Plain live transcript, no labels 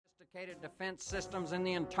sophisticated defense systems in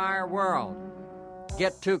the entire world.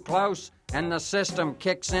 Get too close, and the system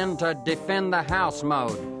kicks in to defend the house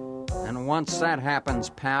mode. And once that happens,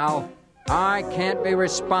 pal, I can't be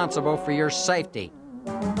responsible for your safety.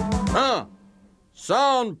 Huh.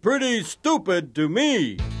 Sound pretty stupid to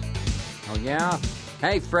me. Oh, yeah?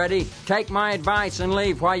 Hey, Freddy, take my advice and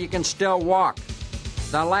leave while you can still walk.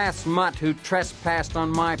 The last mutt who trespassed on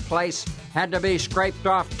my place had to be scraped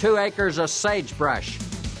off 2 acres of sagebrush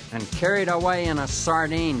and carried away in a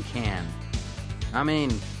sardine can. I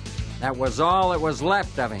mean, that was all that was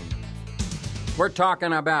left of him. We're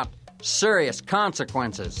talking about serious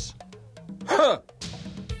consequences. Huh!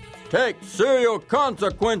 Take serial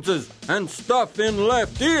consequences and stuff in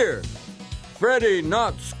left ear. Freddy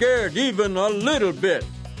not scared even a little bit.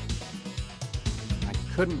 I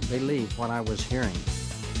couldn't believe what I was hearing.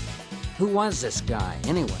 Who was this guy,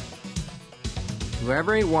 anyway?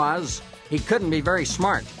 Whoever he was, he couldn't be very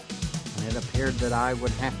smart. And it appeared that I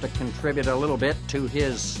would have to contribute a little bit to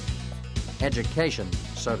his education,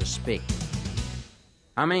 so to speak.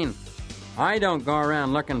 I mean, I don't go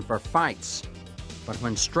around looking for fights. But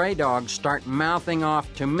when stray dogs start mouthing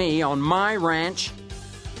off to me on my ranch,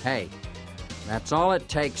 hey, that's all it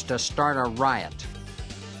takes to start a riot.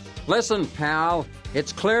 Listen, pal,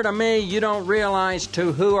 it's clear to me you don't realize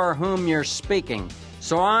to who or whom you're speaking,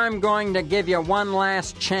 so I'm going to give you one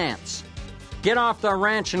last chance. Get off the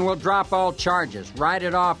ranch and we'll drop all charges, write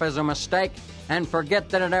it off as a mistake, and forget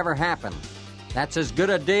that it ever happened. That's as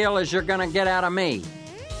good a deal as you're going to get out of me.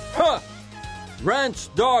 Huh!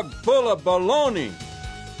 Ranch dog full of baloney.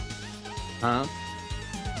 Huh?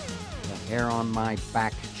 The hair on my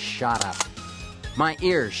back shot up. My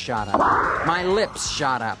ears shot up. My lips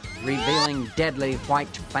shot up, revealing deadly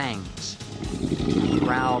white fangs. A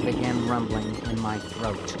growl began rumbling in my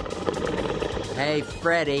throat. Hey,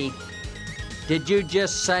 Freddy, did you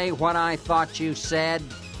just say what I thought you said?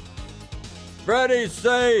 Freddy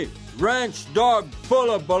say ranch dog full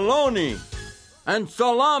of baloney. And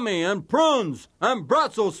salami and prunes and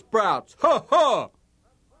Brussels sprouts. Ha ha!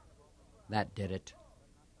 That did it.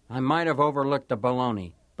 I might have overlooked the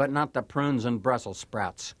bologna, but not the prunes and Brussels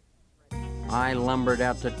sprouts. I lumbered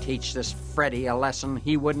out to teach this Freddy a lesson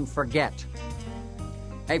he wouldn't forget.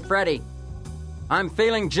 Hey, Freddy, I'm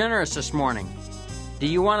feeling generous this morning. Do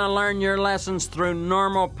you want to learn your lessons through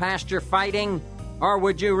normal pasture fighting, or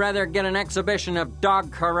would you rather get an exhibition of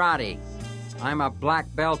dog karate? I'm a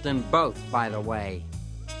black belt in both, by the way.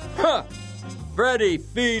 Huh! Freddy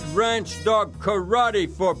feed ranch dog karate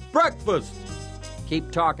for breakfast.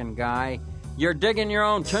 Keep talking, guy. You're digging your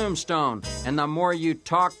own tombstone, and the more you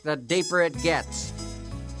talk, the deeper it gets.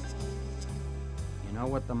 You know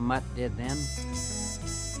what the mutt did then?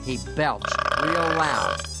 He belched real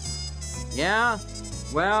loud. Yeah?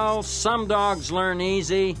 Well, some dogs learn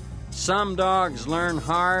easy, some dogs learn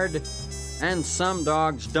hard, and some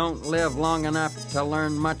dogs don't live long enough to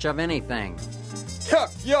learn much of anything.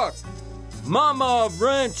 Yuck, yuck! Mama of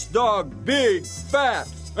ranch dog big, fat,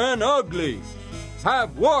 and ugly.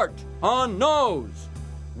 Have wart on nose.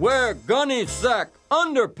 Wear gunny sack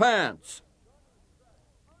underpants.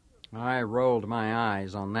 I rolled my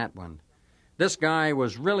eyes on that one. This guy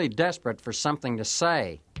was really desperate for something to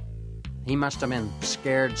say. He must have been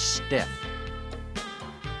scared stiff.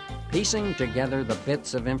 Piecing together the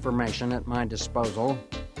bits of information at my disposal,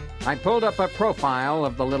 I pulled up a profile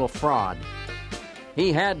of the little fraud.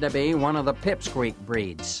 He had to be one of the pipsqueak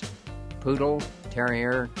breeds. Poodle,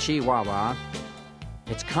 terrier, chihuahua.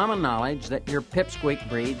 It's common knowledge that your pipsqueak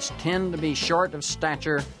breeds tend to be short of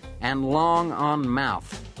stature and long on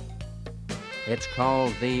mouth. It's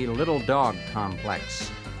called the little dog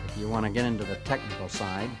complex, if you want to get into the technical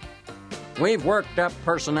side. We've worked up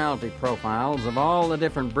personality profiles of all the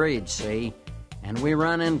different breeds, see, and we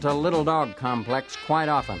run into little dog complex quite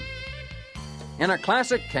often. In a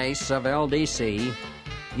classic case of LDC,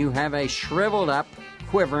 you have a shriveled up,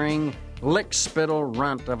 quivering, lick-spittle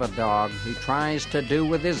runt of a dog who tries to do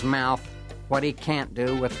with his mouth what he can't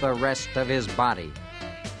do with the rest of his body.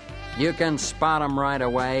 You can spot him right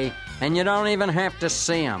away, and you don't even have to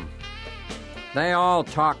see him. They all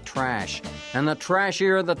talk trash, and the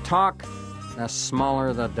trashier the talk, the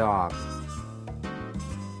smaller the dog.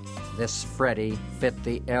 This Freddy fit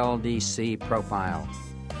the LDC profile.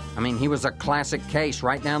 I mean, he was a classic case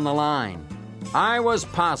right down the line. I was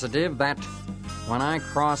positive that when I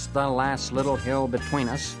crossed the last little hill between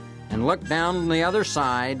us and looked down the other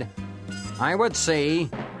side, I would see...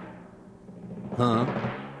 Huh?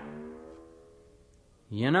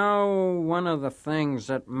 You know, one of the things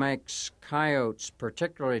that makes coyotes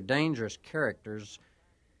particularly dangerous characters,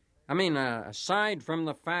 aside from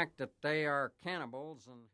the fact that they are cannibals and...